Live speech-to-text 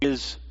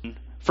is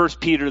 1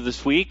 Peter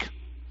this week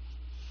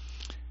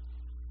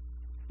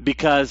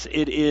because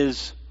it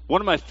is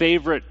one of my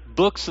favorite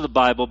books of the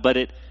Bible, but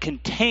it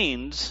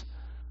contains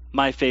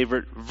my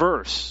favorite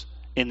verse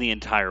in the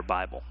entire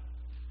Bible.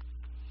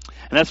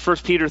 And that's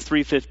 1 Peter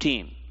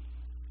 3:15,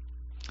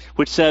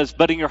 which says,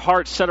 "But in your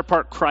hearts set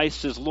apart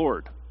Christ as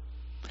Lord.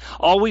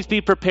 Always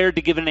be prepared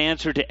to give an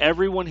answer to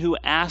everyone who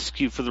asks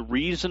you for the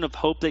reason of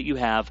hope that you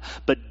have,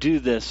 but do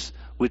this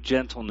with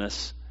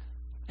gentleness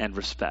and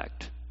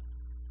respect."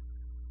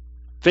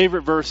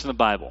 Favorite verse in the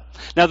Bible.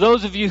 Now,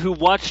 those of you who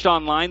watched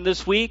online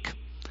this week,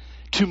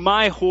 to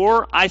my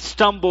horror, I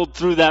stumbled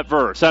through that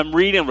verse. I'm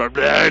reading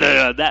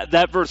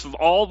that verse. Of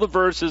all the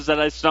verses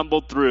that I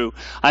stumbled through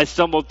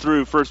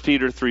 1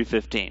 Peter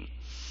 3:15.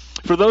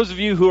 For those of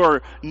you who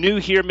are new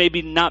here,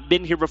 maybe not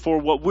been here before,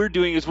 what we're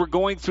doing is we're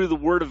going through the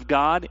Word of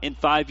God in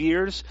 5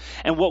 years.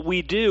 And what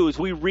we do is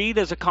we read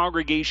as a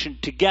congregation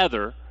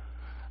together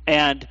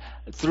and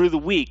through the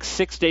week,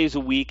 6 days a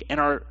week, and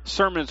our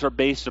sermons are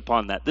based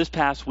upon that. This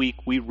past week,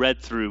 we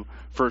read through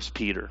 1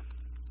 Peter.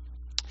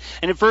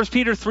 And in 1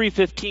 Peter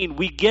 3:15,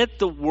 we get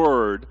the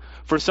word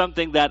for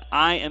something that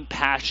I am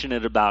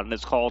passionate about, and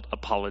it's called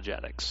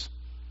apologetics.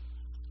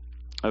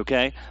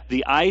 Okay?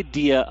 The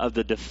idea of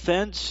the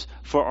defense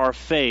for our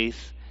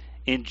faith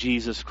in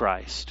Jesus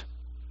Christ.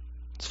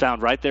 It's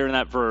found right there in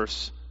that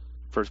verse,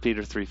 1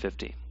 Peter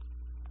 3:15.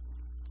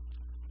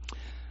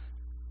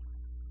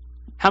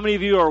 How many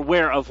of you are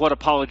aware of what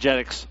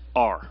apologetics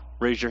are?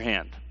 Raise your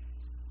hand.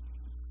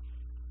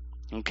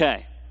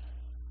 Okay.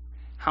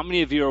 How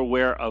many of you are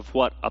aware of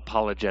what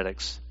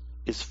apologetics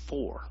is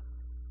for?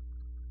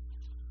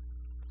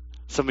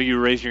 Some of you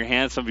raise your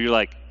hand. Some of you are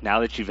like, now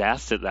that you've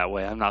asked it that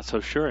way, I'm not so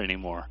sure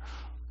anymore.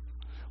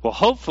 Well,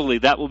 hopefully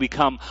that will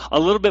become a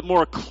little bit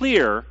more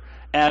clear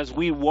as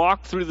we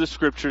walk through the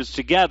scriptures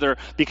together,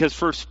 because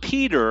 1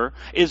 Peter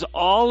is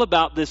all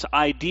about this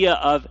idea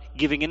of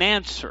giving an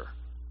answer.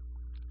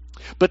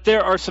 But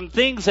there are some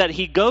things that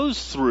he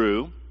goes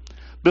through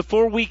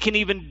before we can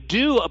even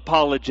do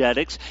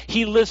apologetics.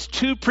 He lists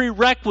 2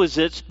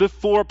 prerequisites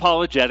before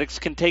apologetics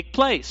can take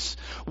place.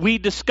 We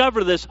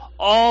discover this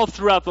all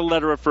throughout the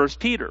letter of 1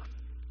 Peter.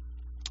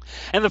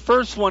 And the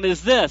first one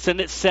is this,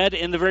 and it's said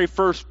in the very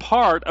first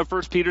part of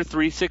 1 Peter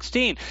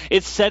 3:16.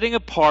 It's setting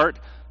apart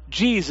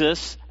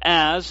Jesus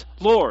as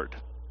Lord.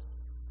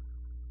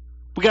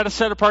 We got to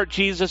set apart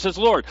Jesus as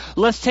Lord.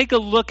 Let's take a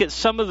look at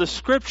some of the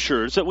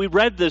scriptures that we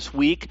read this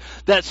week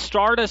that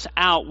start us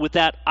out with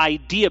that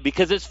idea,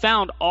 because it's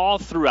found all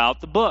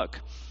throughout the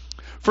book.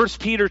 1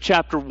 Peter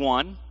chapter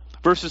 1,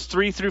 verses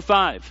 3 through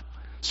 5.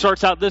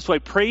 Starts out this way: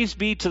 "Praise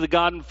be to the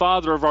God and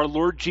Father of our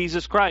Lord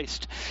Jesus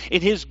Christ.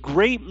 In his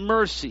great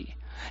mercy,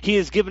 he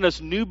has given us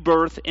new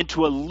birth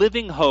into a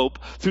living hope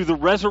through the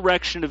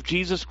resurrection of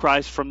Jesus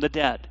Christ from the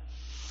dead,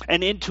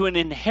 and into an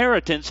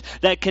inheritance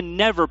that can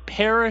never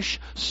perish,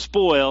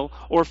 spoil,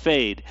 or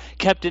fade,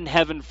 kept in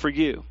heaven for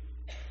you,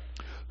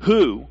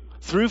 who,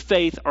 through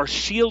faith, are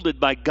shielded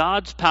by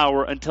God's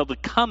power until the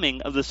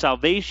coming of the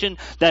salvation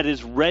that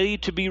is ready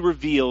to be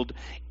revealed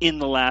in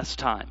the last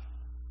time."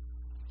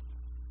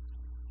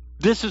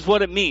 This is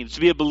what it means to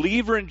be a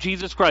believer in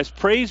Jesus Christ.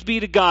 Praise be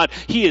to God.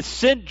 He has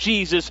sent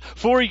Jesus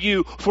for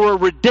you for a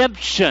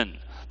redemption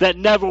that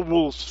never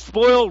will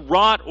spoil,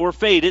 rot, or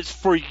fade. It's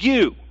for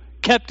you,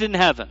 kept in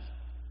heaven.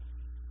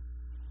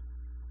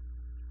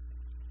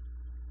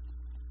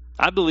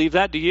 I believe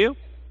that. Do you?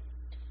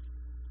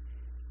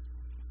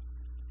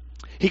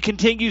 He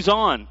continues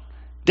on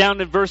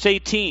down in verse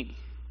 18.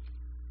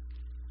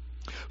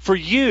 "For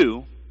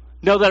you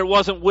know that it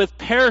wasn't with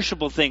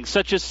perishable things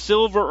such as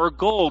silver or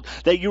gold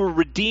that you were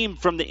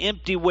redeemed from the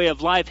empty way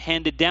of life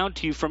handed down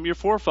to you from your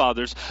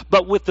forefathers,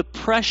 but with the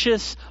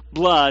precious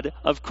blood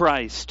of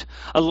Christ,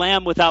 a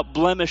lamb without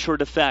blemish or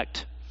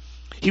defect.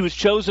 He was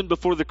chosen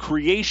before the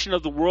creation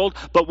of the world,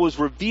 but was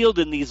revealed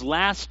in these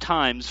last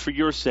times for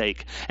your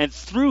sake. And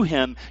through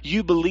him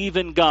you believe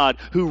in God,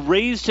 who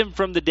raised him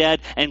from the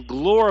dead and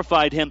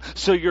glorified him.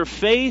 So your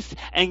faith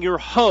and your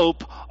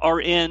hope are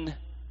in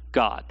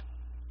God."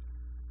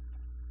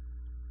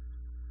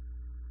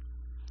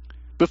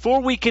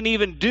 Before we can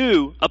even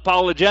do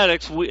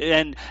apologetics,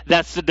 and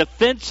that's the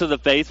defense of the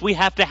faith, we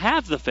have to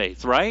have the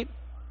faith, right?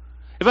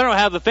 If I don't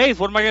have the faith,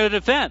 what am I going to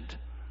defend?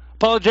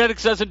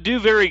 Apologetics doesn't do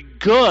very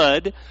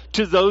good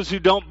to those who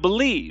don't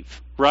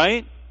believe,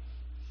 right?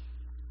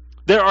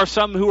 There are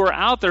some who are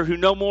out there who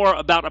know more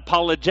about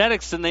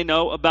apologetics than they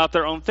know about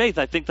their own faith.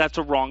 I think that's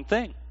a wrong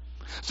thing.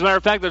 As a matter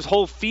of fact, there's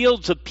whole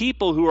fields of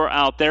people who are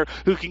out there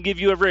who can give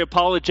you a very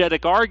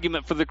apologetic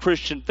argument for the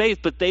Christian faith,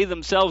 but they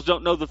themselves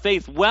don't know the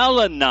faith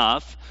well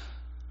enough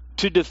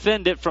to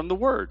defend it from the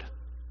Word.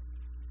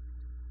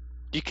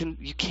 You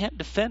can't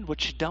defend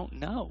what you don't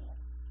know.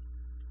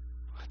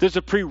 There's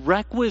a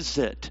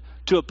prerequisite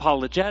to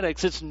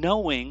apologetics. It's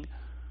knowing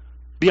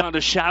beyond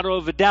a shadow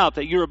of a doubt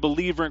that you're a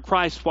believer in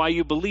Christ, why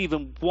you believe,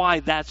 and why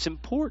that's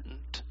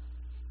important.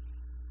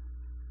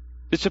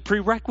 It's a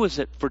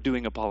prerequisite for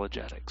doing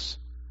apologetics.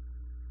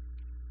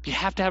 You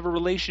have to have a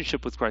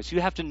relationship with Christ. You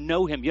have to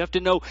know him. You have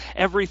to know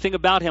everything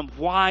about him,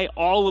 why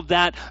all of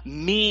that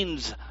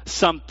means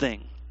something.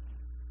 You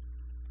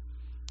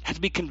have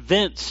to be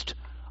convinced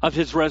of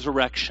his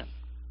resurrection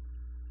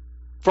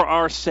for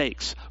our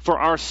sakes, for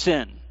our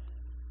sin,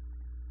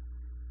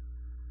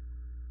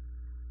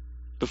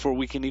 before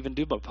we can even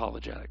do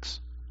apologetics.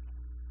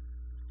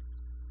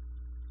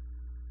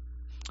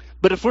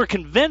 But if we're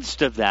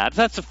convinced of that,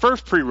 that's the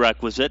first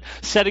prerequisite,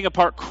 setting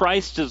apart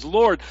Christ as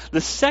Lord. The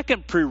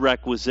second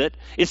prerequisite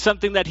is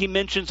something that he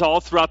mentions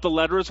all throughout the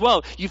letter as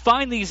well. You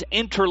find these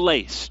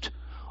interlaced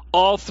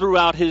all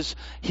throughout his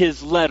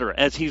letter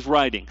as he's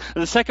writing.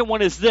 And the second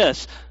one is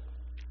this: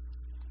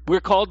 we're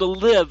called to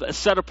live a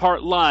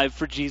set-apart life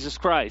for Jesus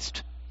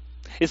Christ.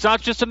 It's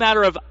not just a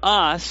matter of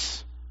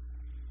us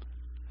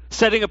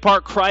setting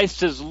apart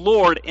Christ as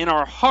Lord in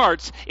our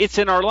hearts, it's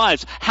in our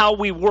lives, how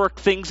we work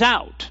things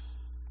out.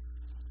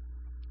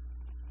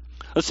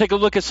 Let's take a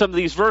look at some of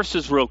these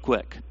verses real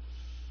quick.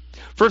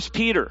 1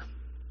 Peter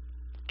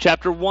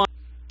chapter 1.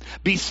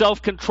 Be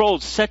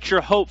self-controlled. Set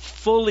your hope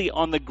fully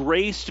on the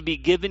grace to be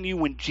given you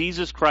when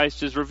Jesus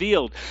Christ is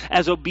revealed.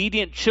 As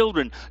obedient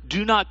children,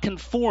 do not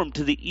conform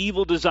to the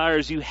evil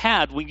desires you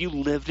had when you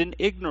lived in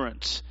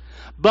ignorance.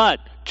 But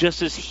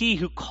just as he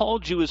who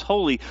called you is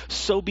holy,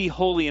 so be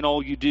holy in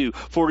all you do.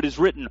 For it is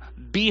written,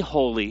 be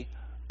holy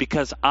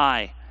because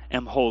I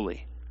am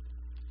holy.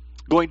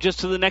 Going just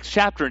to the next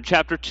chapter, in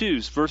chapter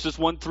 2, verses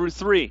 1 through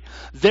 3.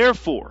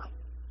 Therefore,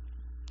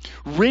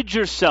 rid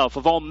yourself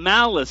of all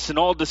malice and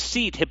all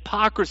deceit,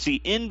 hypocrisy,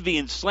 envy,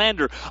 and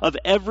slander of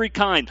every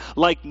kind.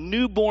 Like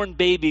newborn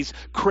babies,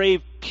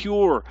 crave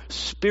pure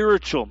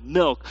spiritual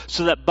milk,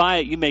 so that by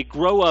it you may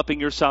grow up in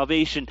your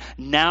salvation,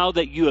 now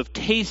that you have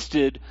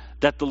tasted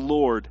that the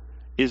Lord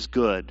is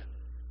good.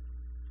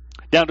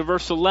 Down to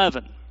verse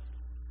 11.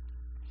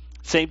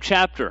 Same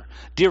chapter.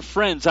 Dear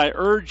friends, I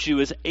urge you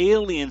as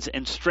aliens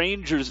and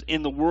strangers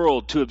in the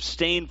world to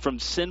abstain from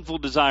sinful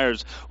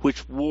desires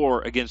which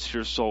war against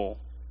your soul.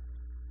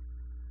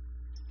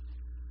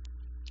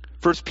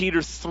 1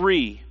 Peter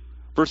 3,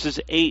 verses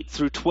 8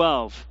 through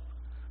 12.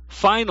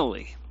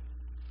 Finally,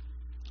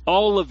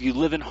 all of you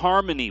live in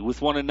harmony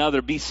with one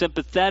another. Be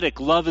sympathetic.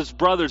 Love as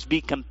brothers.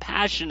 Be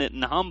compassionate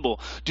and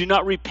humble. Do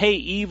not repay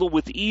evil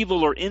with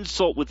evil or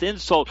insult with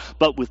insult,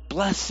 but with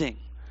blessing.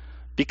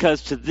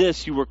 Because to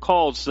this you were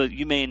called, so that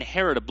you may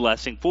inherit a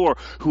blessing. For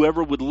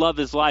whoever would love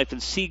his life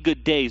and see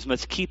good days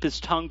must keep his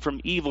tongue from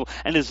evil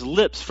and his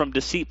lips from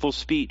deceitful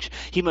speech.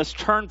 He must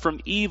turn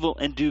from evil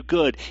and do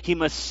good. He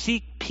must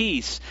seek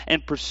peace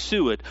and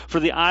pursue it. For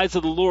the eyes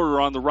of the Lord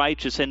are on the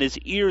righteous, and his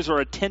ears are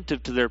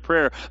attentive to their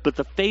prayer. But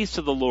the face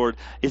of the Lord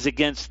is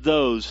against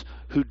those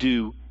who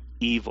do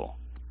evil.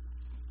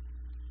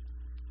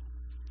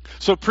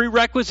 So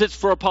prerequisites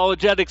for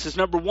apologetics is,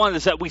 number one,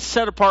 is that we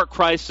set apart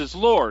Christ as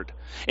Lord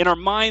in our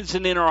minds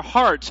and in our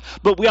hearts,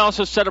 but we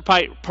also set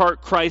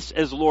apart Christ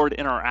as Lord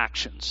in our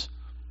actions.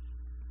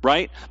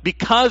 Right?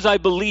 Because I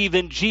believe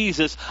in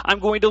Jesus, I'm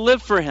going to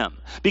live for him.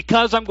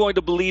 Because I'm going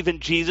to believe in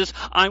Jesus,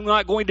 I'm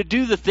not going to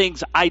do the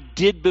things I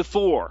did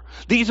before.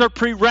 These are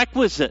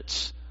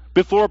prerequisites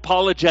before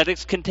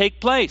apologetics can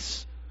take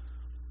place.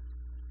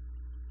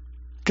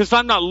 Because if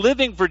I'm not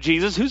living for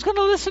Jesus, who's going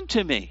to listen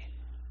to me?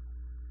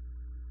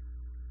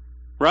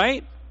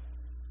 Right?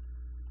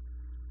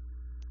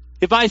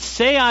 If I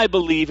say I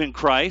believe in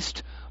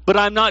Christ, but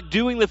I'm not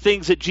doing the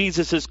things that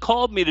Jesus has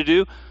called me to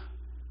do,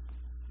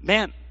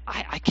 man,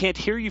 I can't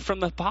hear you from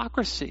the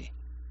hypocrisy.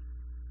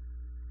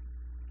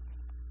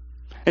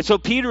 And so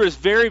Peter is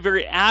very,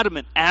 very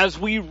adamant as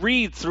we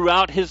read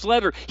throughout his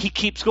letter. He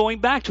keeps going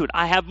back to it.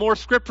 I have more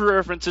scripture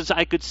references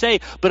I could say,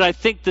 but I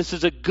think this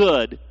is a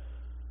good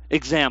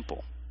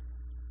example.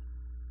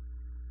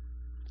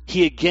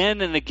 He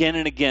again and again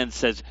and again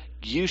says,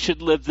 you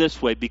should live this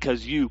way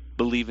because you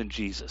believe in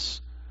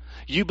Jesus.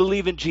 You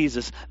believe in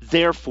Jesus,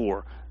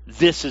 therefore,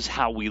 this is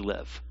how we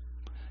live.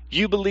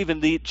 You believe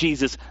in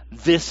Jesus,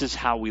 this is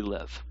how we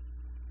live.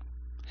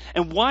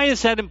 And why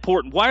is that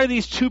important? Why are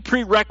these two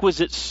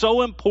prerequisites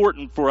so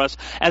important for us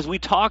as we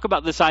talk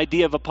about this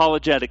idea of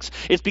apologetics?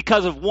 It's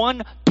because of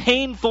one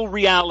painful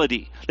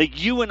reality that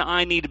you and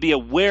I need to be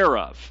aware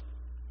of.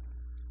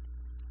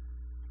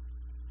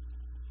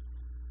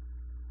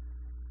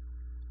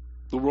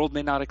 The world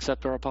may not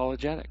accept our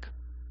apologetic.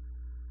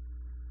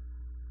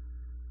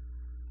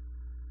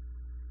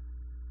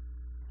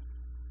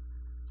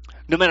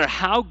 No matter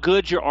how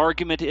good your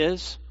argument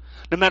is,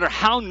 no matter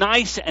how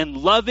nice and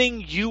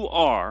loving you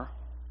are,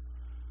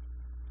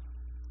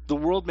 the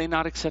world may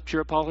not accept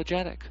your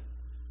apologetic.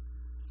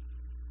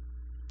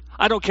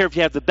 I don't care if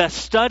you have the best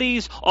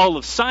studies, all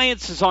of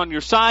science is on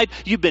your side,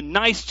 you've been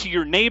nice to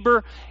your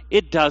neighbor,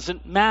 it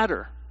doesn't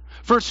matter.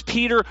 1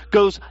 Peter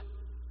goes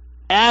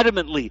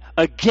adamantly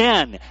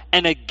again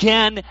and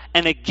again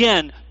and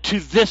again to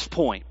this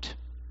point.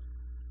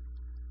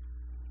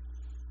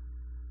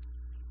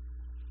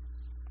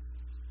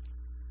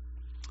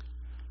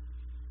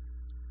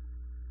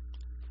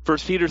 1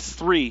 Peter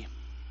 3,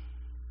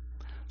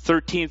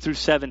 13 through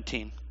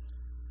 17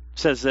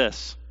 says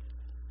this.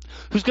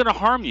 Who's going to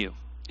harm you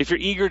if you're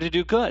eager to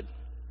do good.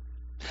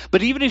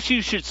 But even if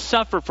you should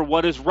suffer for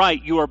what is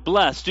right, you are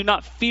blessed. Do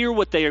not fear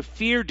what they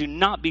fear. Do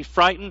not be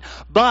frightened.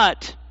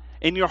 But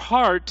in your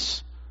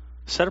hearts,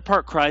 set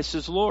apart Christ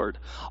as Lord.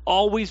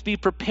 Always be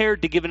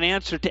prepared to give an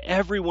answer to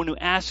everyone who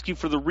asks you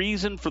for the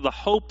reason for the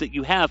hope that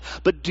you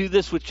have. But do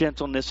this with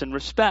gentleness and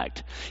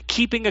respect,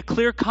 keeping a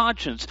clear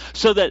conscience,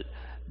 so that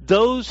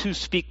those who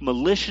speak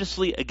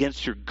maliciously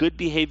against your good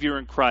behavior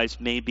in Christ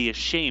may be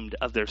ashamed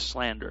of their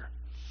slander.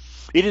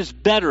 It is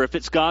better, if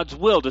it's God's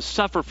will, to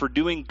suffer for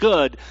doing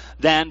good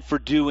than for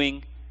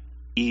doing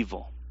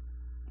evil.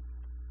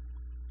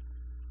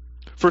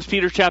 1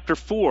 Peter chapter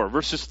 4,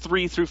 verses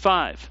 3 through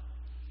 5.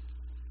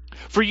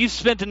 For you've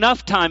spent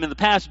enough time in the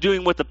past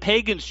doing what the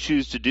pagans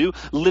choose to do,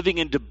 living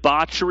in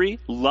debauchery,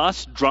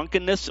 lust,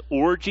 drunkenness,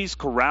 orgies,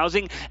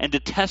 carousing, and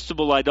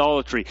detestable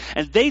idolatry.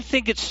 And they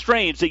think it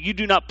strange that you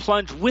do not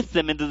plunge with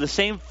them into the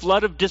same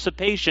flood of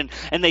dissipation,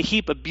 and they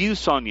heap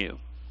abuse on you.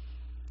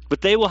 But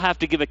they will have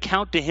to give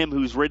account to him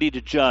who is ready to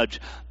judge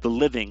the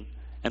living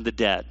and the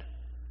dead.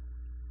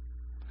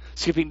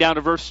 Skipping down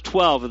to verse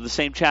 12 of the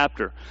same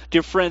chapter.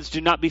 Dear friends,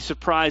 do not be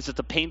surprised at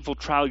the painful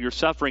trial you're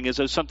suffering as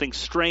though something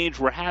strange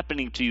were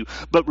happening to you,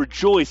 but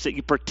rejoice that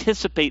you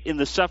participate in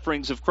the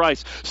sufferings of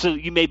Christ, so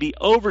that you may be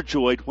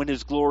overjoyed when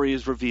his glory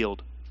is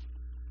revealed.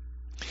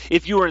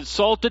 If you are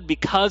insulted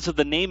because of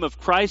the name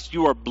of Christ,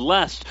 you are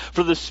blessed,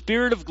 for the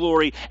Spirit of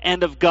glory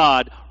and of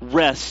God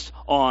rests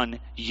on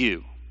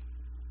you.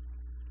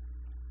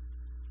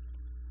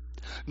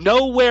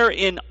 Nowhere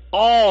in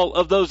all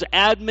of those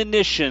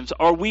admonitions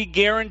are we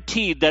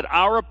guaranteed that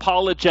our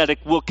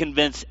apologetic will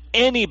convince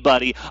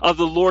anybody of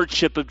the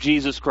lordship of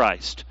Jesus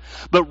Christ,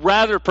 but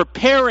rather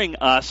preparing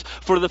us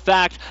for the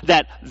fact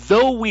that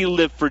though we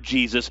live for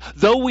Jesus,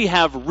 though we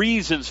have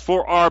reasons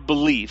for our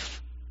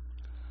belief,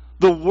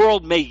 the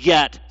world may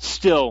yet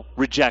still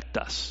reject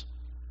us.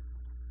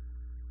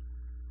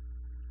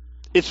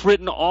 It's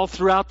written all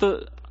throughout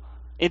the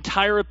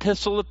entire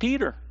epistle of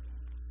Peter.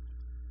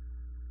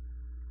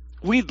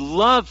 We'd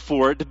love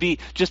for it to be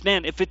just,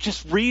 man, if it's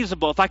just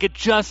reasonable, if I could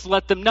just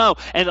let them know.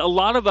 And a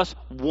lot of us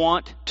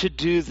want to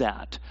do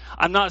that.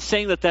 I'm not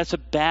saying that that's a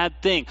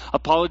bad thing.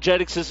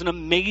 Apologetics is an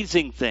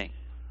amazing thing.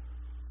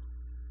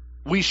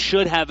 We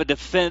should have a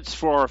defense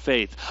for our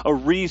faith, a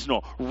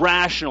reasonable,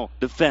 rational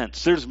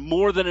defense. There's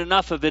more than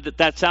enough of it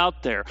that's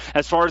out there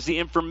as far as the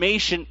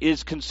information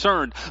is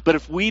concerned. But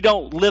if we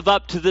don't live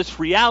up to this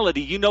reality,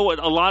 you know what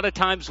a lot of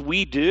times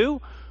we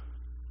do?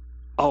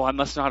 Oh, I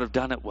must not have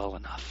done it well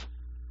enough.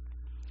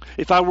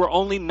 If I were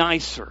only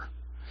nicer,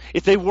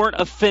 if they weren't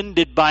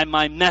offended by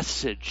my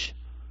message,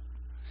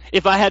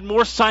 if I had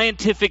more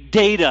scientific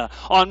data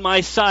on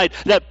my side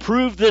that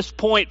proved this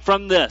point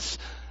from this.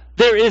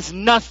 There is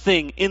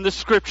nothing in the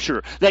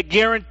Scripture that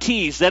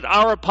guarantees that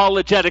our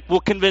apologetic will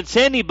convince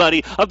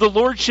anybody of the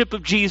lordship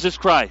of Jesus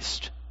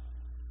Christ.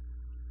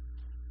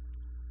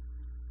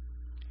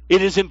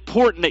 It is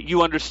important that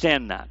you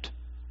understand that.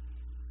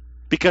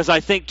 Because I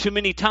think too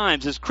many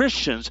times as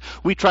Christians,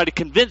 we try to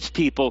convince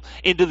people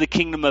into the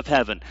kingdom of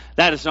heaven.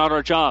 That is not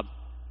our job.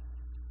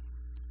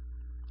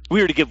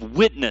 We are to give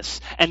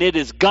witness, and it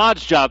is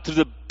God's job through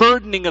the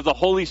burdening of the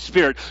Holy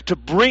Spirit to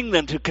bring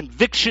them to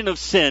conviction of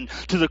sin,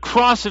 to the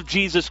cross of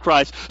Jesus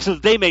Christ, so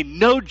that they may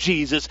know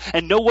Jesus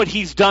and know what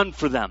He's done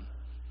for them.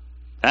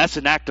 That's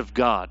an act of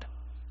God.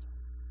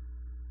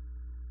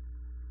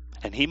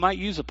 And He might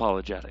use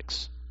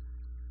apologetics.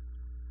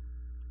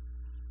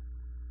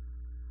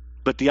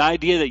 But the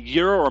idea that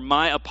your or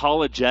my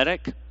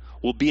apologetic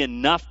will be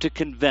enough to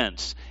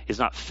convince is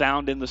not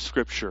found in the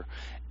Scripture.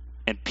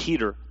 And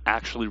Peter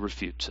actually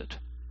refutes it.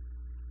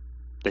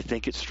 They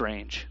think it's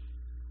strange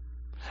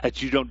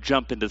that you don't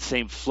jump into the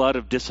same flood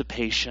of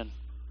dissipation,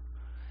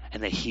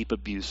 and they heap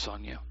abuse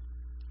on you.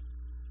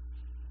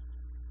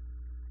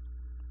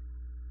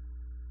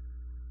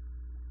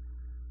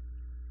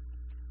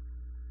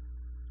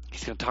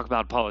 He's going to talk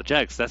about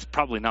apologetics. That's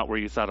probably not where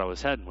you thought I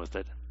was heading with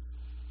it.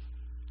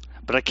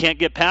 But I can't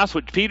get past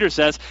what Peter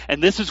says,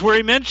 and this is where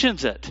he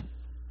mentions it.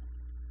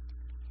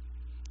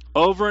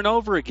 Over and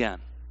over again.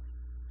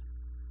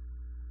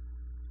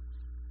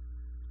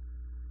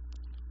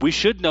 We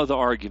should know the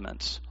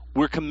arguments.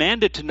 We're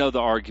commanded to know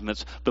the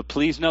arguments, but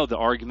please know the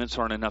arguments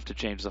aren't enough to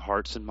change the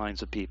hearts and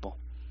minds of people.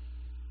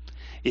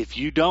 If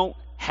you don't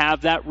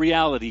have that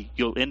reality,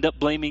 you'll end up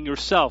blaming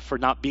yourself for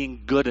not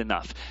being good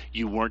enough.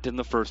 You weren't in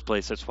the first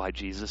place. That's why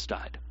Jesus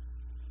died.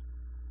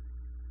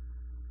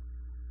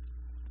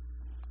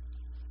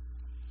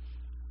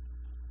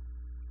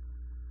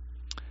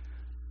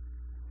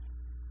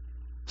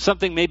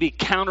 Something maybe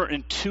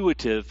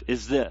counterintuitive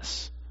is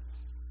this.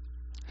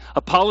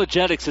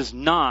 Apologetics is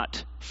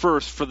not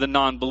first for the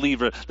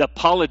non-believer. The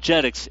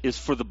apologetics is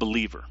for the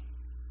believer.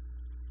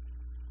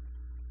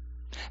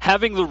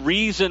 Having the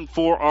reason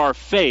for our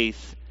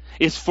faith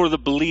is for the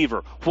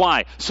believer.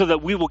 Why? So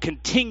that we will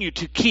continue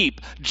to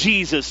keep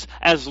Jesus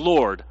as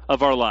Lord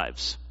of our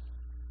lives.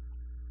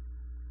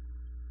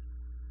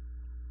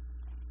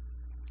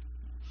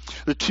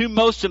 The two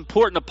most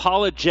important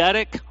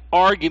apologetic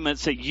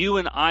arguments that you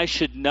and I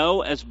should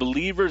know as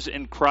believers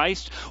in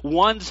Christ,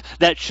 ones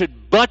that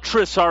should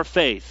buttress our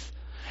faith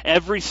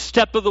every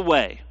step of the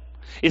way,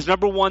 is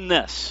number one,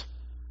 this: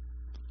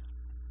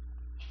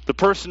 the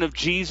person of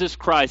Jesus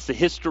Christ, the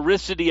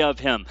historicity of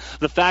him,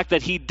 the fact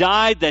that he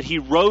died, that he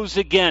rose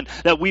again,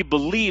 that we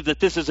believe that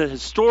this is a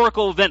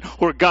historical event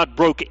where God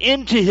broke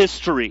into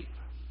history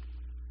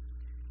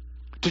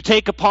to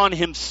take upon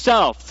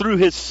himself, through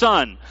his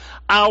Son,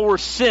 our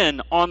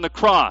sin on the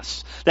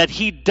cross, that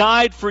he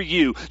died for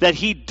you, that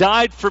he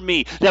died for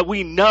me, that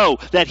we know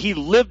that he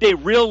lived a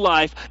real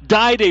life,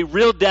 died a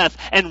real death,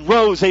 and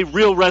rose a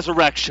real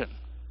resurrection.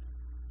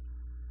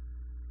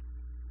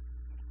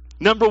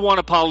 Number one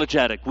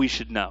apologetic we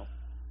should know.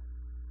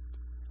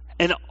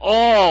 And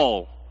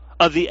all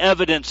of the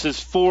evidence is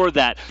for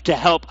that, to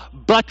help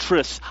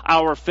buttress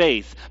our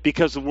faith,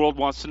 because the world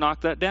wants to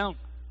knock that down.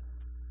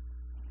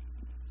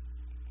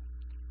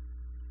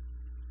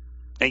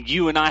 And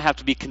you and I have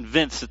to be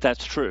convinced that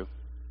that's true.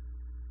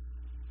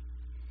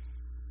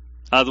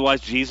 Otherwise,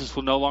 Jesus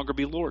will no longer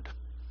be Lord.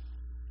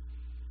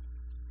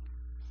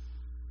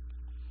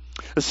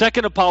 The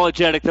second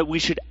apologetic that we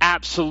should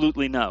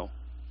absolutely know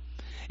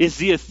is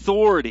the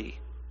authority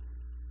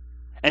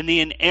and the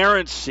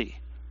inerrancy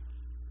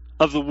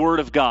of the Word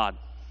of God.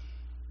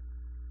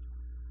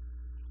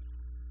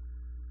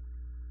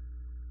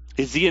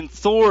 Is the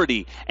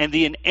authority and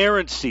the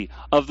inerrancy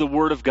of the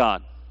Word of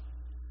God.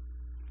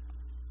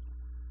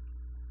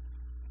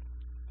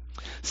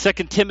 2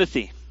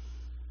 Timothy,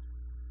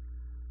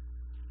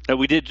 that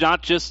we did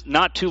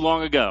not too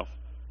long ago,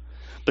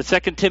 but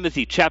 2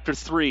 Timothy chapter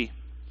 3,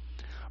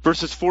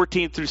 verses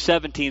 14 through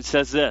 17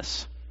 says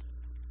this: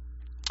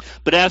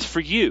 "But as for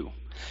you,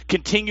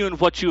 continue in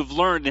what you have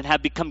learned and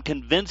have become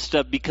convinced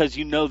of, because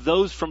you know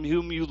those from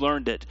whom you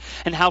learned it,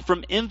 and how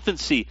from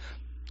infancy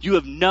you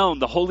have known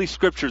the Holy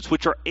Scriptures,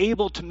 which are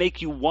able to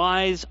make you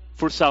wise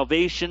for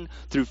salvation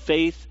through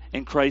faith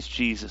in Christ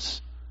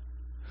Jesus.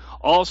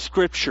 All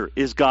Scripture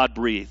is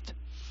God-breathed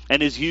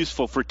and is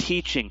useful for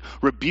teaching,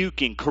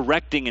 rebuking,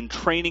 correcting, and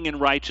training in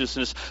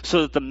righteousness,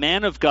 so that the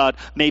man of God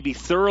may be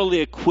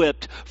thoroughly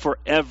equipped for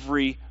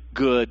every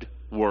good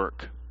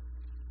work."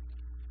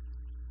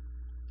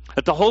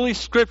 That the Holy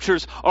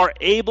Scriptures are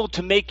able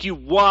to make you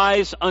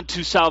wise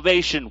unto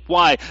salvation.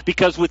 Why?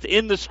 Because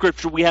within the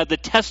Scripture we have the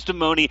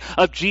testimony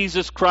of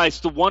Jesus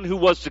Christ, the one who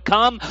was to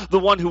come, the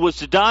one who was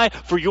to die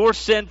for your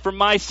sin, for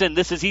my sin.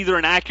 This is either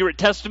an accurate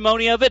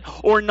testimony of it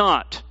or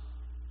not.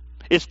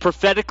 It's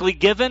prophetically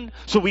given,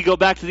 so we go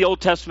back to the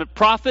Old Testament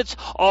prophets,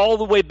 all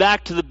the way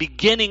back to the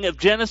beginning of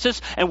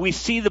Genesis, and we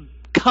see the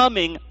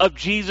coming of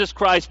Jesus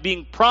Christ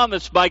being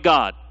promised by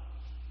God.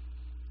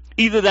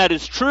 Either that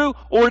is true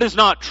or it is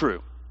not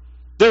true.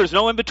 There is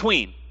no in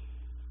between.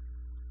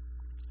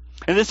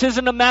 And this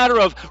isn't a matter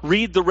of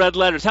read the red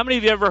letters. How many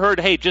of you ever heard,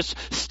 hey, just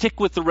stick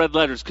with the red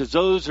letters because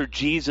those are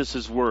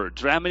Jesus'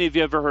 words? Or how many of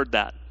you ever heard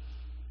that?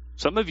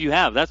 Some of you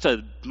have. That's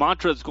a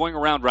mantra that's going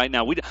around right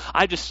now.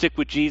 I just stick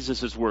with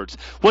Jesus' words.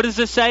 What does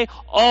this say?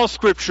 All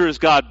Scripture is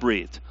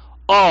God-breathed.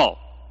 All.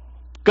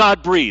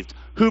 God-breathed.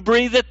 Who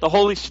breathed it? The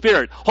Holy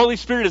Spirit. Holy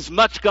Spirit is as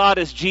much God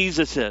as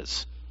Jesus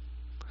is.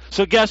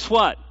 So guess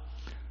what?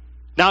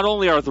 Not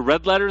only are the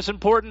red letters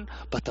important,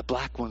 but the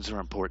black ones are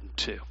important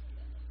too.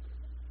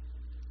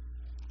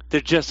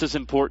 They're just as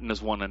important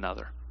as one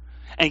another.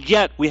 And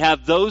yet we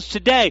have those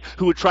today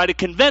who would try to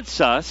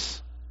convince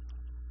us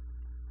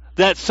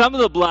that some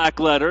of the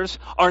black letters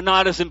are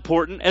not as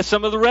important as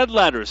some of the red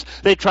letters.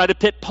 They try to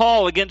pit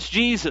Paul against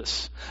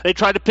Jesus. They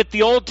try to pit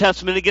the Old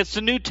Testament against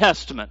the New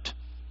Testament.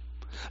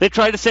 They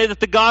try to say that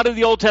the God of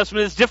the Old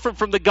Testament is different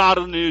from the God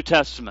of the New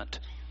Testament.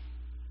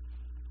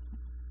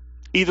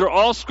 Either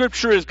all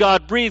Scripture is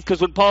God-breathed,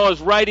 because when Paul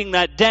is writing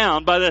that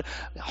down by the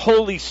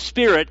Holy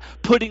Spirit,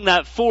 putting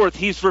that forth,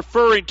 he's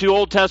referring to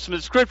Old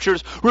Testament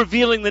Scriptures,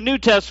 revealing the New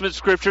Testament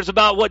Scriptures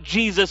about what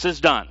Jesus has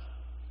done.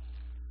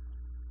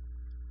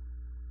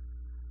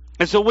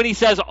 And so when he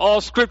says all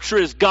Scripture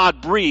is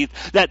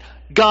God-breathed, that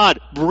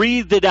God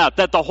breathed it out,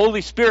 that the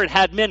Holy Spirit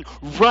had men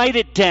write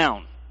it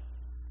down,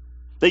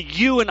 that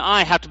you and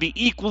I have to be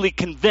equally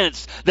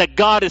convinced that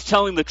God is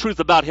telling the truth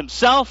about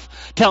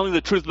himself, telling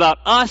the truth about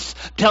us,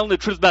 telling the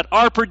truth about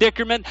our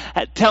predicament,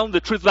 telling the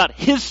truth about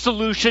his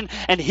solution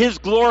and his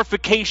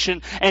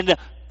glorification and the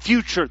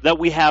future that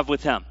we have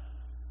with him.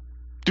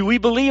 Do we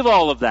believe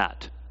all of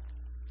that?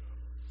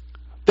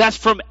 That's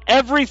from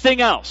everything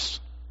else.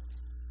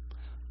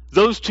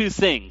 Those two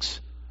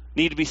things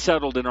need to be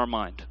settled in our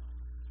mind.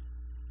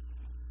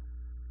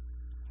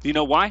 Do you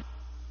know why?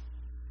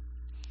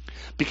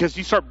 Because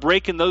you start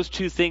breaking those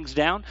two things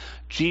down,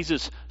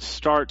 Jesus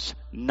starts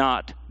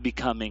not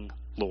becoming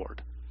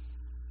Lord.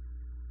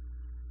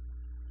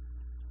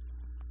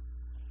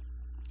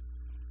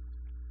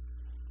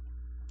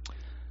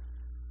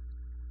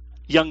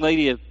 Young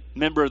lady, a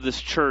member of this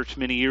church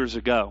many years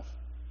ago.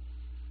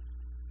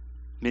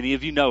 Many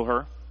of you know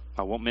her.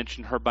 I won't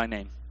mention her by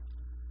name.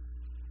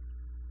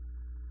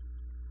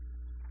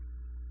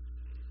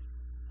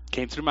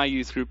 Came through my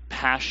youth group,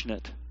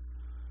 passionate,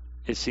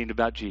 it seemed,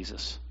 about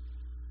Jesus.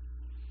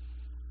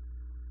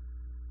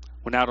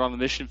 When out on the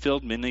mission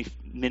field,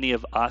 many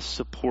of us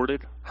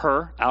supported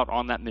her out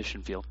on that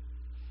mission field.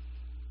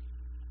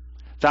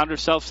 Found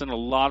ourselves in a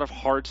lot of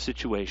hard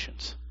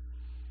situations.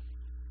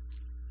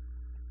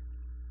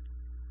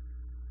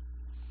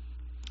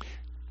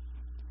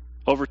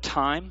 Over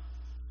time,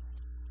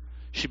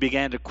 she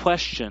began to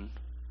question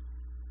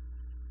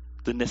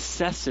the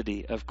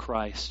necessity of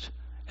Christ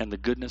and the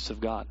goodness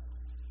of God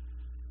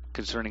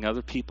concerning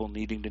other people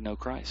needing to know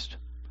Christ.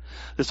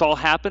 This all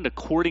happened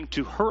according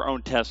to her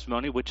own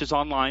testimony, which is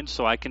online,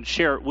 so I can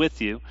share it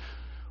with you,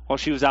 while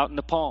she was out in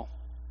Nepal.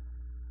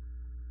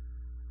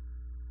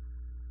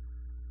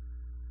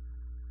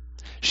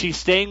 She's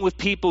staying with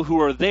people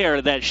who are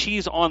there, that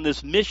she's on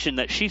this mission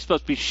that she's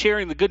supposed to be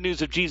sharing the good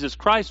news of Jesus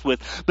Christ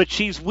with, but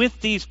she's with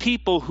these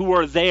people who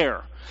are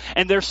there,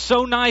 and they're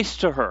so nice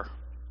to her.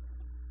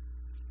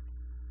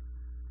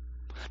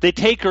 They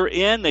take her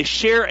in, they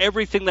share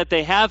everything that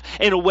they have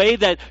in a way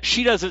that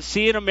she doesn't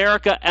see in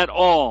America at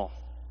all.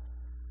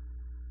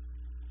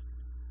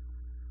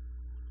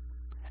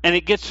 And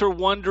it gets her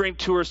wondering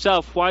to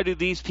herself, why do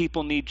these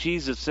people need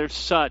Jesus? They're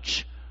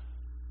such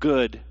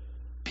good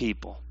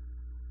people.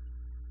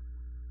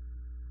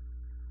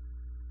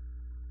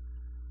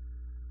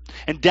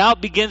 And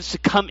doubt begins to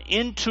come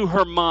into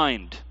her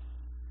mind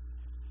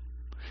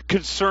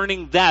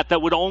concerning that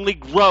would only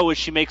grow as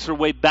she makes her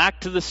way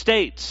back to the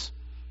States.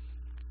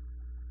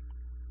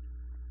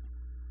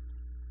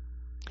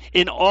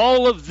 In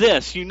all of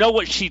this, you know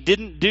what she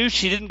didn't do?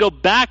 She didn't go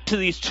back to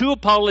these two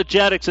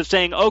apologetics of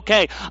saying,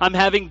 okay, I'm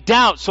having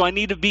doubt, so I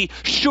need to be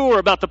sure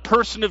about the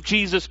person of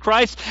Jesus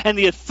Christ and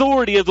the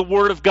authority of the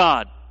Word of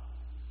God,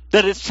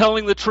 that it's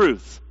telling the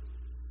truth.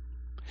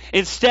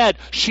 Instead,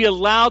 she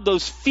allowed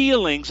those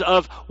feelings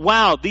of,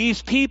 wow,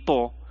 these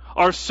people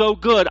are so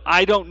good,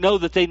 I don't know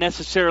that they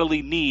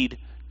necessarily need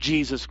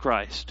Jesus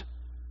Christ.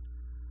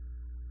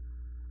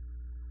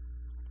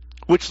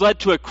 Which led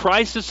to a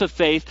crisis of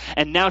faith,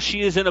 and now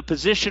she is in a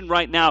position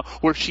right now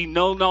where she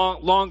no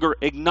longer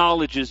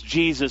acknowledges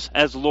Jesus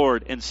as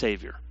Lord and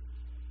Savior.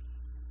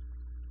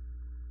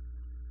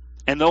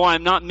 And though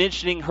I'm not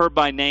mentioning her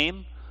by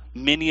name,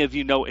 many of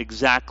you know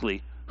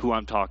exactly who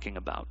I'm talking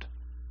about.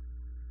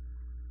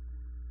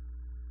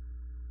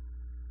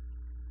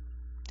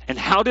 And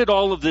how did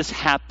all of this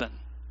happen?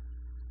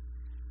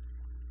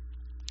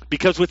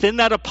 Because within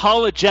that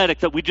apologetic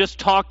that we just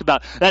talked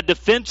about, that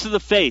defense of the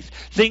faith,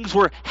 things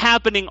were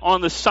happening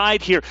on the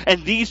side here.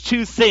 And these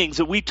two things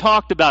that we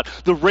talked about,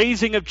 the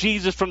raising of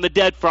Jesus from the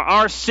dead for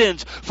our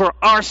sins, for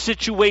our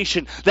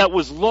situation that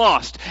was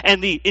lost,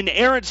 and the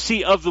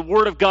inerrancy of the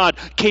Word of God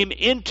came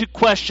into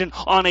question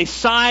on a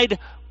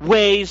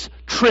sideways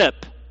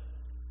trip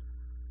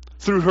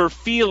through her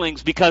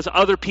feelings because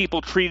other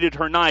people treated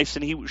her nice,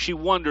 and she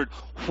wondered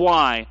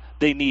why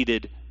they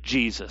needed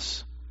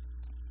Jesus.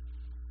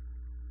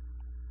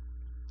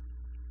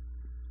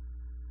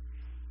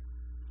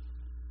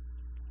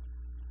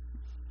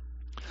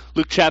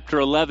 Luke chapter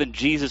 11,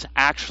 Jesus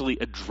actually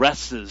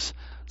addresses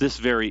this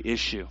very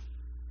issue.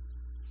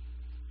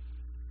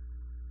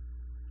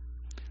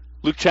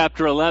 Luke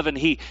chapter 11,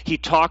 he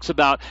talks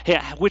about, hey,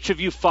 which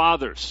of you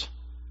fathers,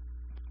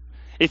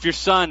 if your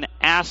son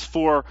asks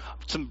for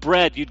some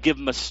bread, you'd give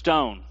him a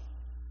stone?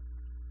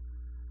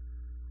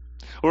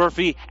 Or if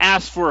he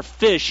asks for a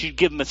fish, you'd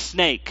give him a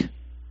snake?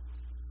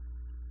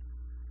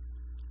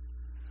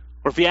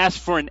 Or if he asks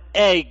for an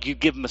egg, you'd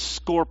give him a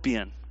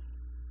scorpion?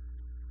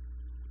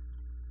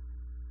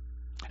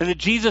 And then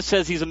Jesus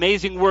says these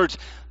amazing words,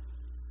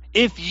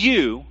 if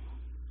you,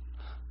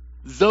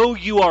 though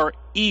you are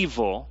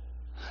evil,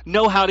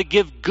 know how to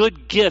give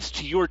good gifts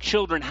to your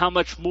children, how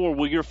much more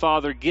will your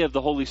Father give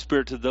the Holy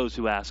Spirit to those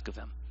who ask of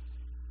Him?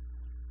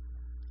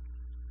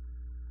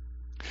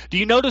 Do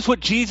you notice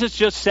what Jesus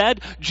just said?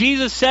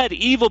 Jesus said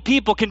evil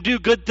people can do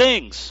good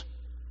things.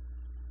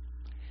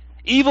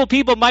 Evil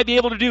people might be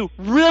able to do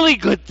really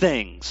good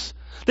things.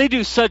 They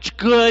do such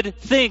good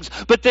things,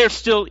 but they're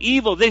still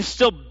evil. They're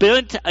still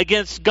bent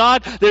against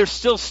God. They're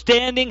still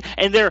standing,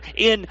 and they're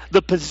in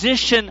the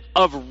position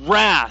of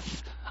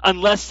wrath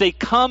unless they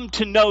come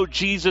to know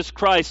Jesus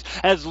Christ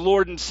as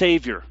Lord and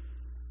Savior.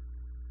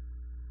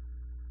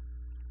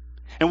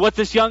 And what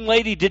this young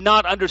lady did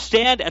not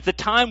understand at the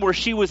time where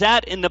she was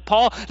at in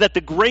Nepal, that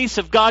the grace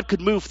of God could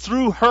move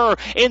through her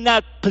in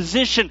that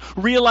position,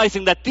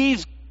 realizing that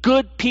these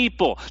good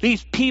people,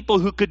 these people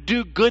who could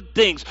do good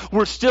things,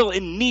 were still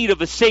in need of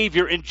a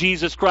Savior in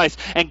Jesus Christ.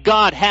 And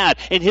God had,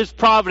 in His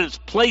providence,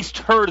 placed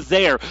her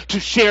there to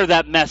share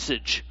that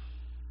message.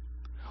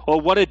 Oh,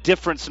 what a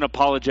difference an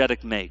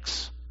apologetic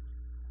makes.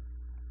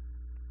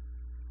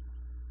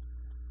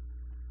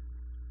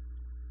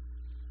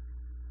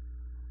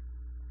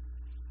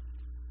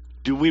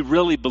 Do we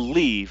really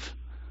believe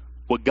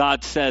what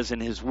God says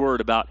in His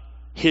Word about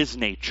His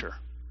nature?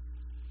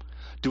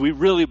 Do we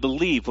really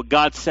believe what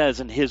God says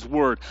in His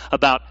Word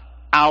about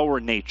our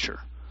nature?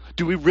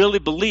 Do we really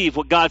believe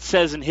what God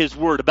says in His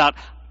Word about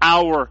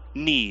our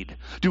need?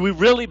 Do we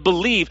really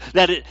believe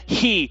that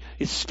He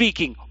is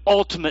speaking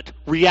ultimate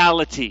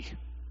reality,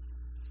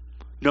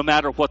 no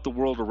matter what the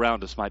world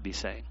around us might be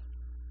saying?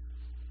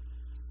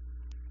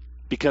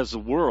 Because the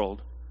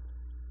world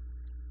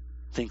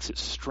thinks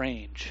it's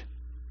strange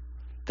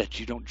that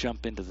you don't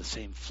jump into the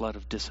same flood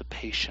of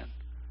dissipation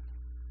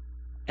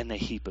and they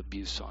heap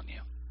abuse on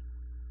you.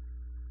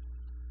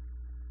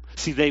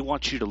 See, they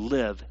want you to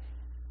live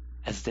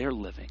as they're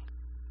living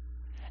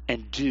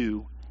and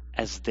do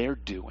as they're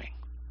doing.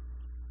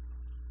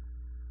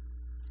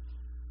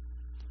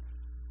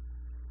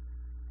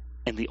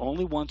 And the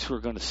only ones who are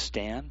going to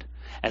stand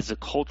as the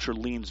culture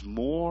leans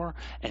more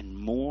and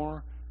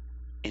more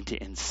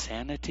into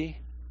insanity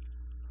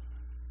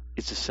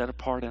is to set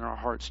apart in our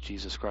hearts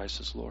Jesus Christ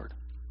as Lord.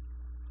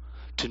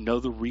 To know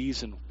the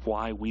reason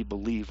why we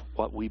believe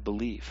what we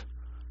believe.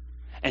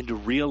 And to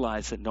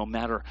realize that no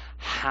matter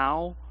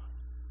how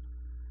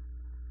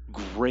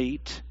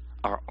great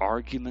our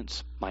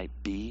arguments might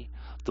be,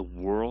 the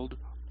world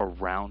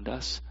around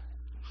us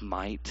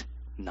might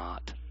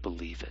not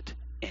believe it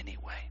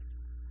anyway.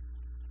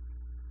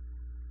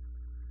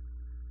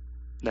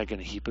 They're going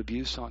to heap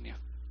abuse on you.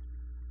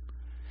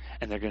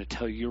 And they're going to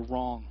tell you you're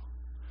wrong.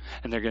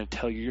 And they're going to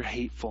tell you you're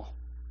hateful.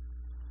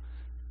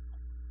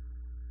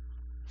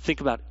 Think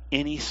about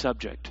any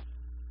subject.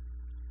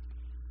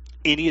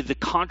 Any of the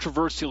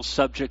controversial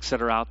subjects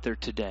that are out there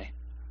today.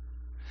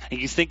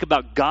 And you think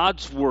about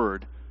God's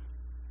word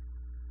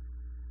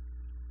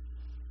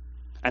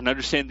and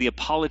understand the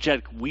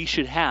apologetic we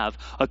should have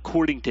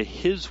according to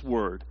his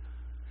word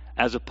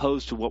as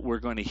opposed to what we're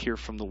going to hear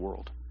from the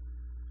world.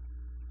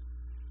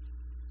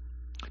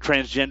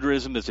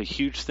 Transgenderism is a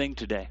huge thing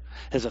today.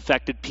 Has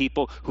affected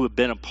people who have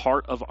been a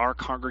part of our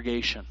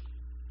congregation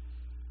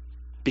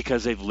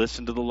because they've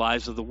listened to the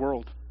lies of the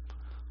world.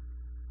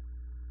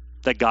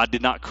 That God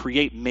did not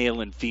create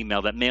male and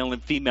female. That male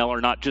and female are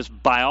not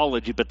just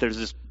biology, but there's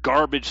this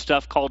garbage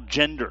stuff called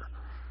gender.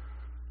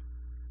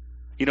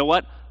 You know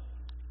what?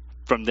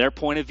 From their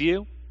point of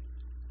view,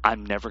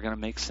 I'm never going to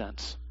make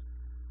sense.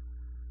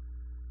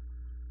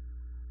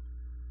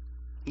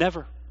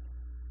 Never.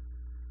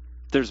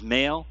 There's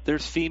male,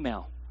 there's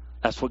female.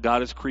 That's what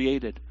God has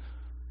created.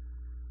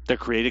 They're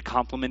created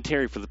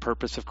complementary for the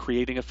purpose of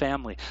creating a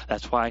family.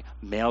 That's why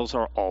males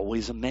are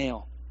always a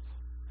male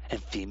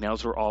and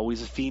females are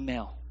always a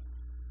female.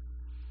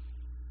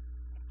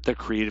 They're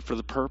created for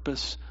the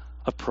purpose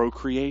of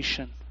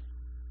procreation.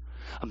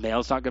 A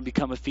male's not going to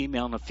become a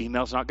female and a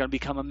female's not going to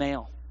become a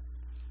male.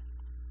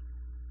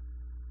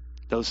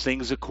 Those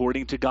things,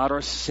 according to God,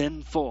 are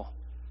sinful.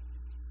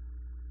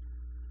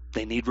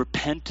 They need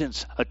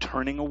repentance, a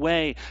turning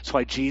away. That's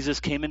why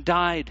Jesus came and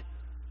died.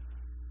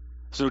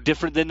 It's no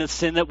different than the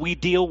sin that we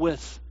deal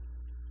with.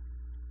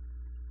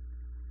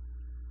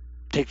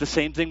 Take the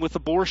same thing with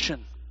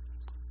abortion.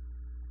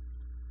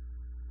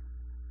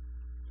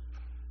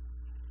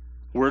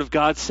 Word of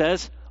God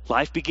says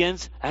life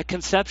begins at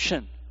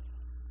conception.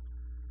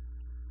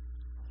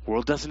 The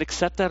world doesn't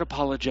accept that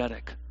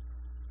apologetic.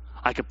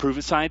 I can prove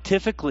it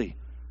scientifically.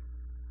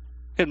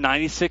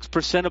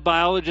 96% of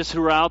biologists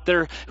who are out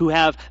there who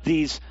have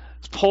these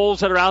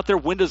polls that are out there,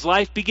 when does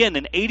life begin?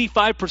 And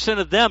 85%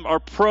 of them are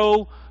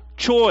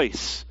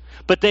pro-choice.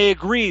 But they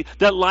agree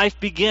that life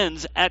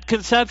begins at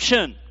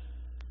conception.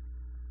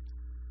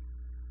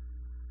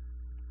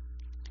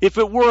 If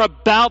it were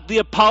about the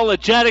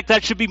apologetic,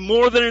 that should be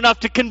more than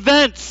enough to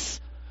convince.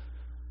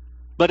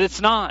 But it's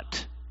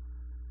not.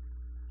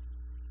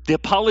 The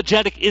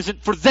apologetic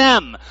isn't for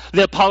them.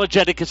 The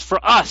apologetic is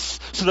for us,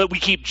 so that we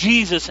keep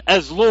Jesus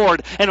as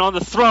Lord and on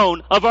the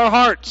throne of our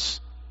hearts.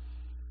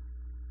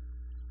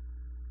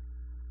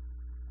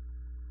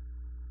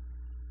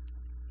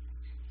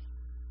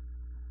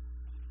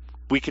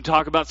 We can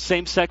talk about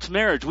same-sex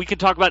marriage. We can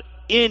talk about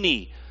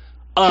any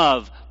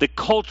of the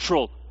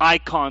cultural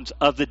icons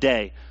of the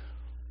day.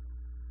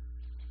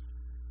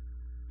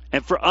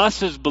 And for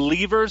us as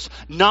believers,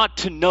 not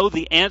to know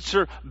the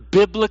answer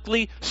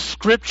biblically,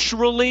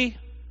 scripturally,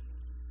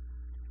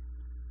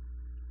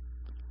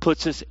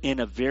 puts us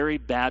in a very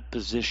bad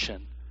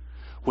position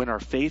when our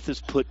faith is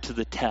put to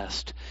the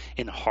test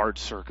in hard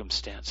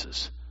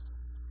circumstances.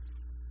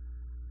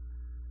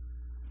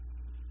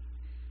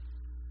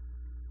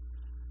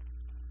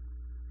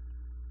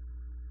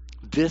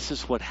 This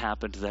is what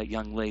happened to that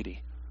young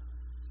lady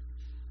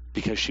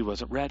because she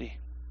wasn't ready.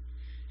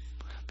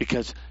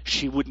 Because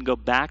she wouldn't go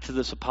back to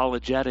this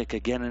apologetic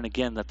again and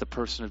again that the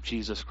person of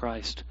Jesus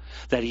Christ,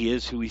 that he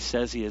is who he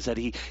says he is, that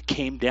he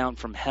came down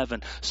from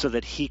heaven so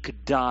that he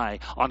could die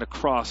on a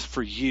cross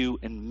for you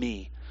and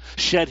me,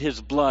 shed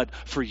his blood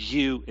for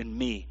you and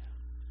me,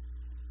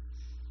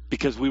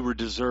 because we were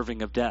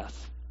deserving of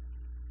death.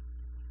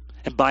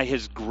 And by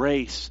his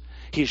grace,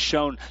 he has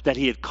shown that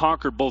he had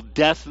conquered both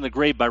death and the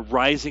grave by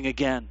rising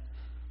again.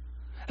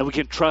 And we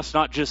can trust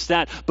not just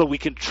that, but we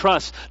can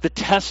trust the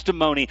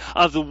testimony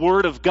of the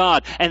Word of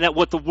God, and that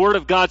what the Word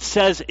of God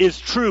says is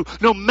true,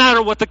 no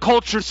matter what the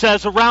culture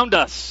says around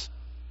us.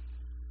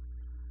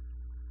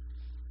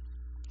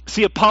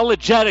 See,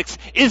 apologetics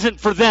isn't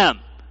for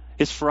them,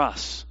 it's for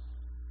us.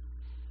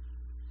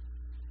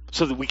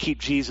 So that we keep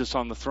Jesus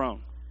on the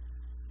throne.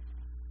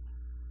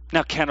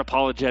 Now, can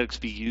apologetics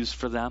be used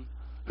for them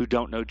who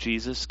don't know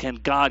Jesus? Can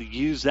God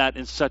use that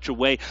in such a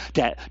way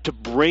to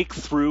break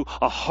through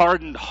a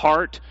hardened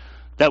heart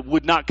that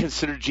would not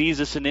consider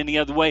Jesus in any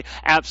other way?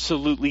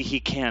 Absolutely he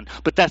can.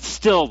 But that's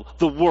still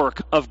the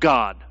work of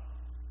God.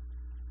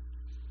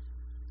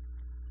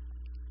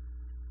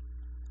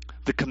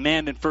 The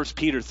command in 1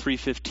 Peter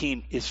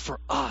 3:15 is for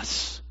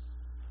us.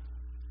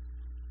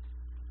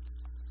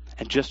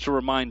 And just to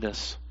remind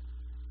us,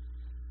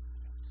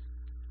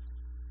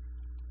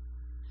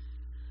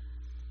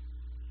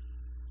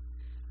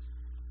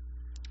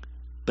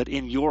 but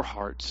in your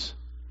hearts,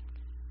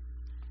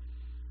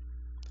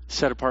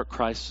 set apart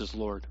Christ as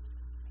Lord.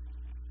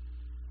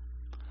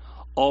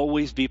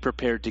 Always be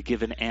prepared to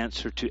give an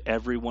answer to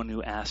everyone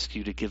who asks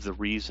you to give the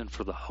reason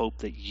for the hope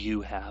that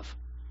you have.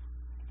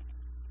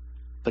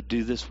 But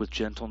do this with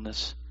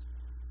gentleness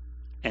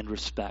and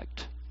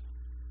respect.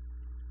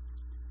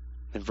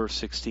 In verse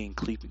 16,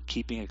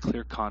 keeping a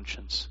clear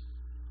conscience,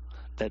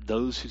 that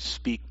those who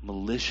speak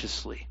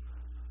maliciously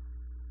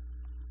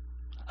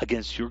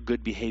against your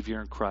good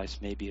behavior in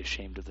Christ may be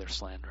ashamed of their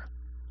slander.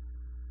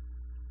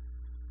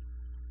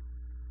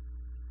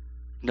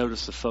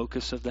 Notice the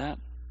focus of that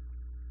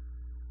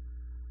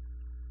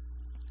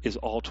is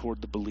all toward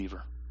the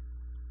believer.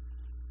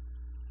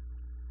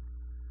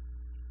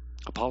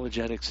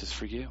 Apologetics is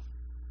for you.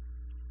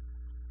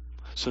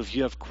 So if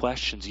you have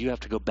questions, you have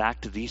to go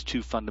back to these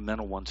two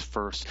fundamental ones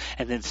first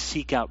and then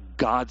seek out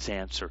God's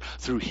answer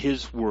through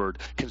his word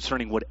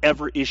concerning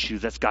whatever issue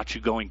that's got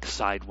you going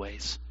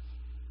sideways.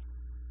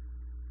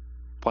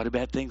 Why do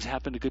bad things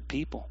happen to good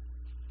people?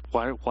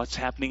 What's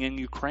happening in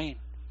Ukraine?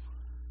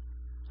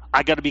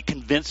 I got to be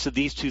convinced of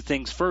these two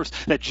things first,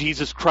 that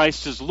Jesus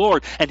Christ is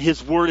Lord and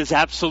his word is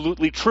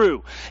absolutely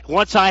true.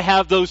 Once I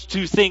have those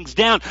two things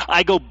down,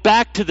 I go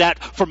back to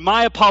that for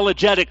my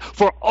apologetic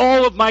for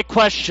all of my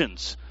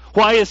questions.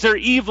 Why is there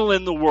evil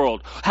in the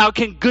world? How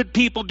can good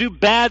people do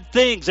bad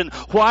things? And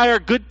why are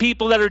good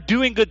people that are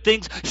doing good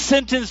things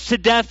sentenced to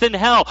death in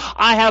hell?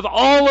 I have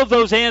all of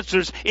those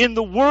answers in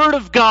the Word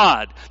of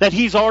God that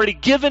he's already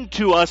given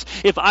to us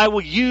if I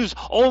will use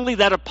only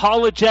that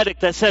apologetic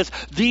that says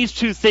these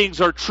two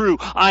things are true.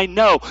 I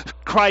know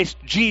Christ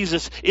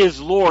Jesus is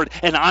Lord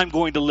and I'm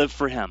going to live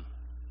for him.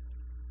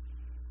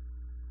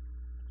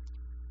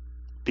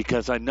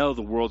 Because I know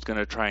the world's going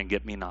to try and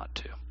get me not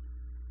to.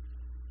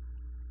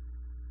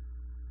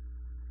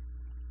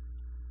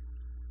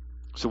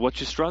 So what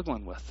you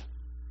struggling with?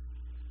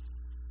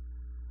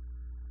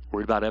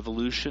 Worried about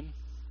evolution?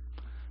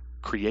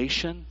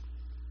 Creation?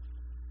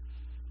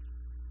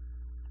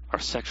 Our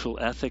sexual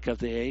ethic of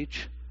the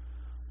age?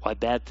 Why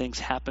bad things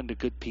happen to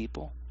good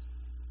people?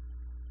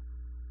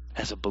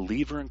 As a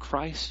believer in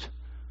Christ,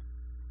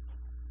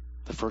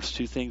 the first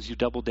two things you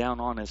double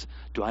down on is,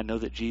 do I know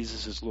that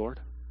Jesus is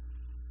Lord?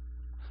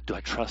 Do I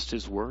trust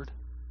his word?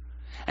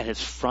 And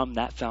it's from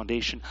that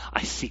foundation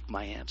I seek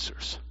my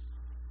answers.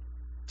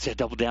 See, I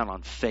double down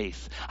on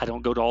faith. I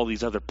don't go to all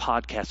these other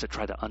podcasts that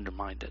try to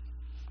undermine it.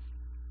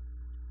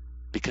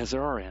 Because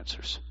there are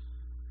answers.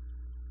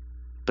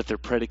 But they're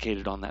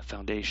predicated on that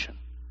foundation.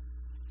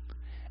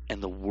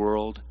 And the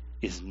world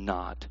is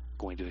not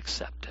going to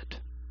accept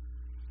it.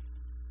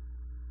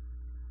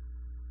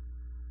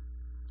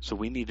 So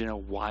we need to know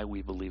why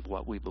we believe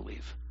what we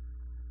believe.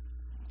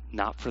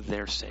 Not for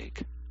their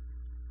sake,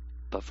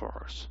 but for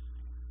ours.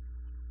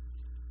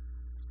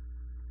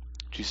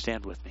 Would you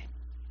stand with me?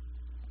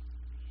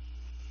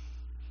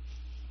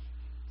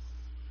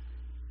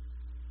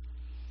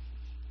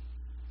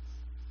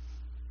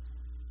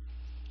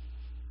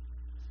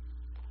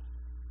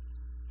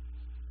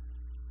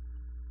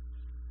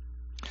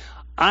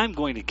 I'm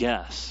going to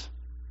guess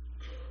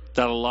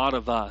that a lot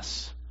of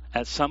us,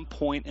 at some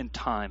point in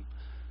time,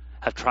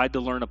 have tried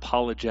to learn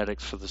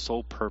apologetics for the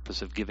sole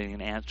purpose of giving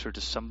an answer to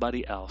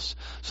somebody else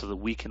so that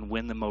we can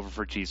win them over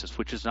for Jesus,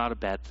 which is not a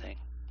bad thing.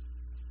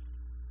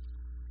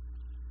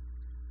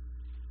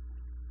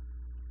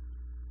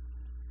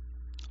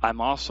 I'm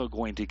also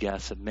going to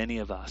guess that many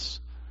of us,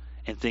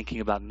 in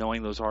thinking about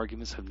knowing those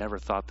arguments, have never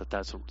thought that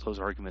those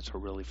arguments are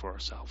really for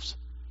ourselves,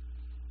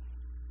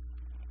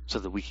 so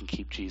that we can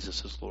keep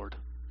Jesus as Lord.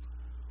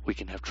 We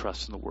can have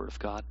trust in the Word of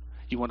God.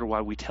 You wonder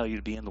why we tell you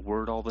to be in the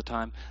Word all the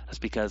time? That's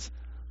because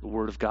the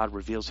Word of God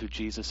reveals who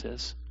Jesus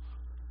is,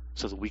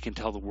 so that we can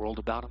tell the world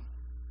about him.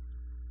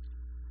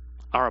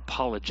 Our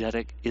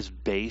apologetic is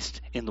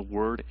based in the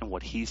Word and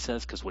what he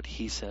says, because what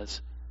he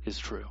says is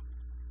true.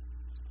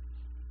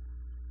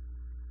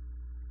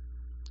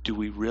 Do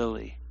we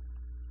really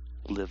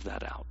live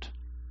that out?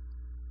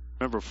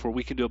 Remember, before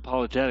we can do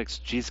apologetics,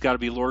 Jesus got to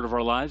be Lord of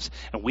our lives,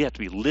 and we have to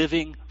be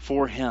living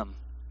for him.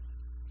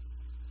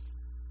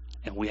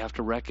 And we have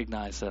to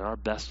recognize that our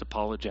best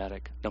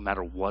apologetic, no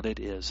matter what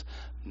it is,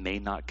 may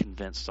not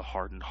convince the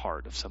hardened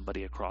heart of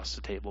somebody across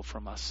the table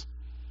from us.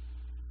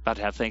 About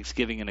to have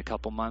Thanksgiving in a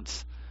couple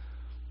months.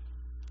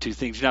 Two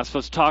things you're not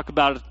supposed to talk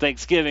about at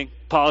Thanksgiving: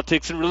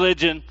 politics and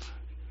religion.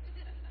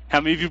 How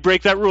many of you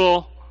break that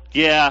rule?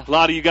 Yeah, a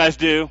lot of you guys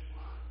do.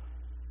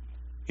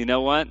 You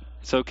know what?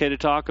 It's okay to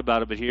talk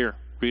about it, but here,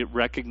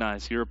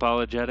 recognize your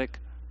apologetic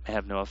may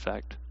have no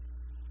effect.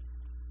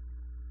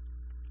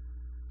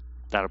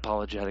 that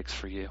apologetics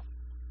for you.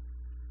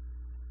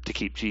 To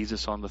keep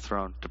Jesus on the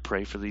throne, to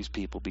pray for these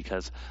people,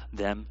 because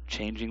them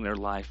changing their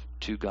life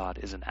to God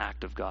is an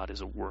act of God,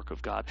 is a work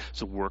of God,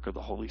 it's a work of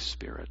the Holy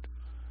Spirit.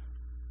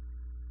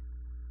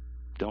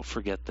 Don't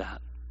forget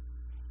that.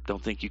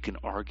 Don't think you can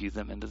argue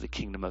them into the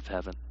kingdom of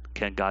heaven.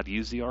 Can God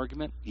use the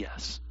argument?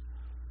 Yes.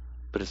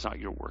 But it's not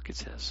your work,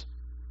 it's His.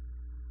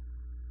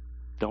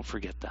 Don't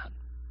forget that.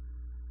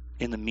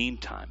 In the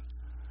meantime,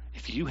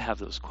 if you have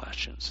those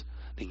questions,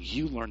 then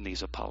you learn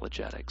these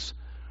apologetics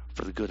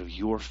for the good of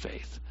your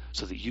faith,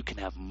 so that you can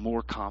have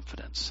more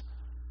confidence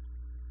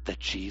that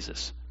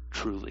Jesus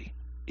truly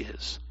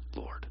is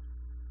Lord.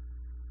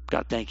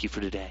 God, thank you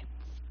for today.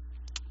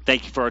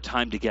 Thank you for our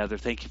time together.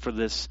 Thank you for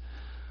this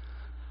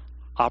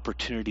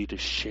opportunity to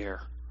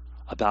share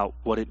about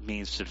what it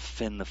means to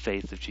defend the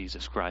faith of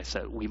Jesus Christ,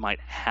 that we might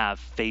have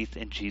faith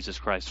in Jesus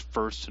Christ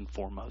first and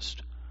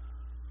foremost.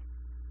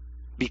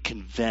 Be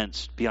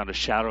convinced beyond a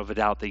shadow of a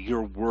doubt that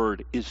your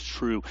word is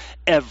true.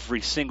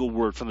 Every single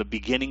word from the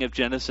beginning of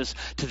Genesis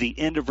to the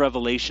end of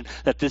Revelation,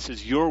 that this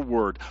is your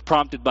word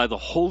prompted by the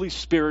Holy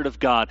Spirit of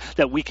God,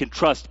 that we can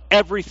trust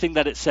everything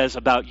that it says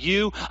about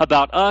you,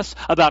 about us,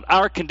 about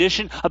our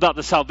condition, about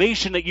the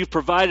salvation that you've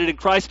provided in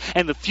Christ,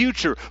 and the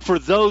future for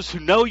those who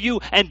know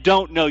you and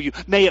don't know you.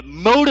 May it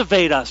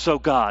motivate us, oh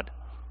God,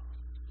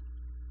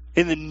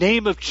 in the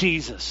name of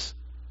Jesus,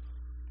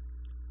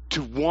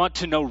 to want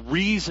to know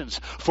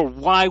reasons for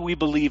why we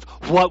believe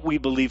what we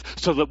believe,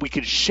 so that we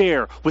can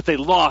share with a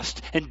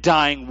lost and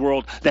dying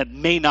world that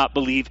may not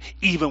believe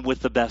even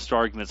with the best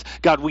arguments.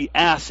 God, we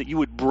ask that you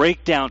would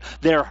break down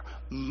their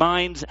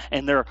minds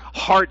and their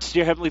hearts,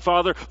 dear Heavenly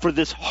Father, for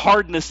this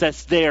hardness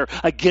that's there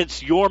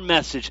against your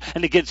message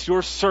and against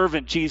your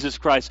servant, Jesus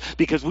Christ,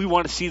 because we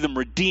want to see them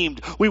redeemed.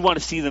 We want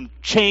to see them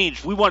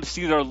changed. We want to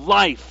see their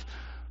life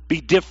be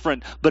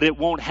different, but it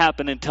won't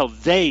happen until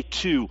they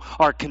too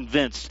are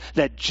convinced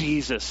that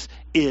Jesus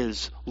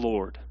is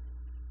Lord.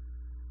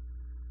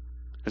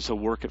 And so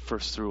work it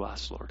first through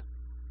us, Lord.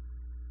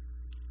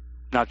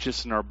 Not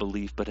just in our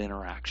belief, but in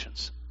our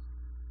actions.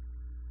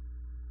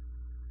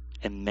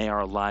 And may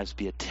our lives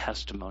be a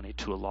testimony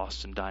to a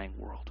lost and dying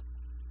world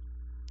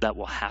that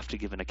will have to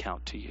give an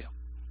account to you.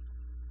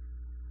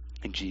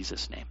 In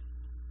Jesus' name,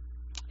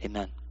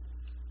 amen.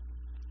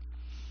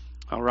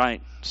 All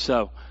right,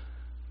 so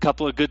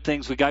couple of good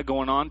things we got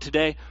going on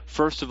today.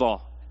 First of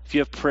all, if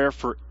you have prayer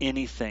for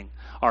anything,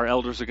 our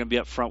elders are going to be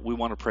up front. We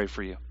want to pray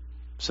for you.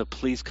 So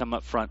please come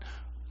up front.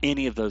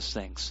 Any of those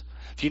things.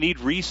 If you need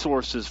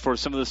resources for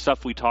some of the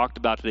stuff we talked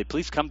about today,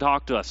 please come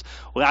talk to us.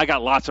 Well, I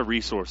got lots of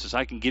resources.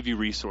 I can give you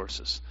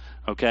resources.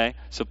 Okay?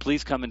 So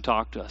please come and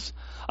talk to us.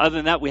 Other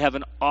than that, we have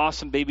an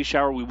awesome baby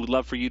shower we would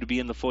love for you to be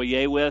in the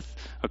foyer with.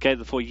 Okay?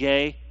 The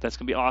foyer, that's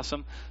going to be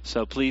awesome.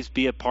 So please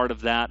be a part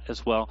of that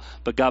as well.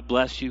 But God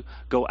bless you.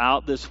 Go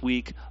out this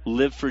week,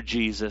 live for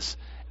Jesus,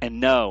 and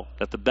know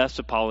that the best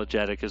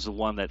apologetic is the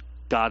one that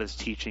God is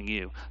teaching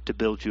you to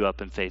build you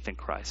up in faith in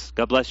Christ.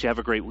 God bless you. Have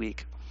a great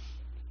week.